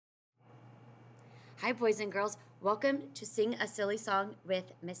Hi, boys and girls. Welcome to Sing a Silly Song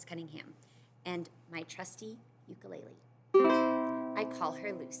with Miss Cunningham and my trusty ukulele. I call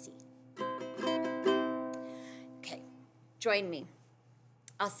her Lucy. Okay, join me.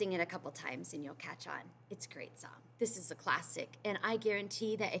 I'll sing it a couple times and you'll catch on. It's a great song. This is a classic, and I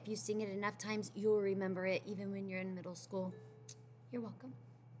guarantee that if you sing it enough times, you'll remember it even when you're in middle school. You're welcome.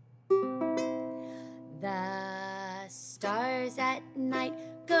 The stars at night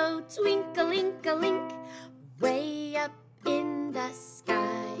go twinkle-link-a-link way up in the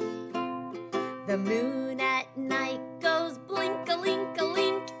sky. The moon at night goes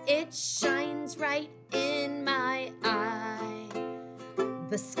blink-a-link-a-link. It shines right in my eye.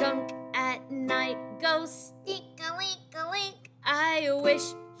 The skunk at night goes stink-a-link-a-link. I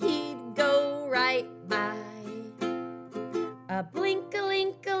wish he'd go right by. A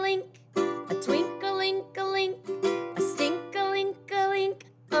blink-a-link-a-link, a twinkle-link-a-link, a stink-a-link-a-link,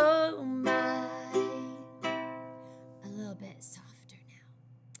 oh my. A little bit softer now.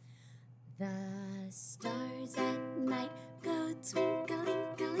 The stars at night go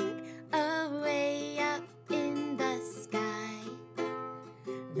twinkle-link-a-link away up in the sky.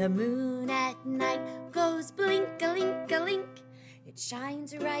 The moon at night goes blink-a-link-a-link. It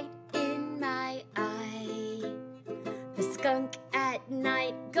shines right in my eye. The skunk at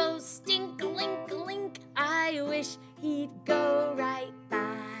night goes stink-a-link-a-link. I wish he'd go right by.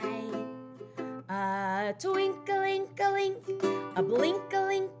 A twinkle-link-a-link, a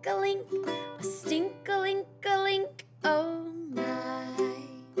blink-a-link-a-link, a stink-a-link-a-link, oh my.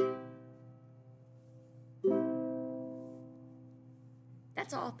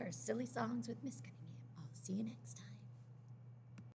 That's all for Silly Songs with Miss Cunningham. I'll see you next time.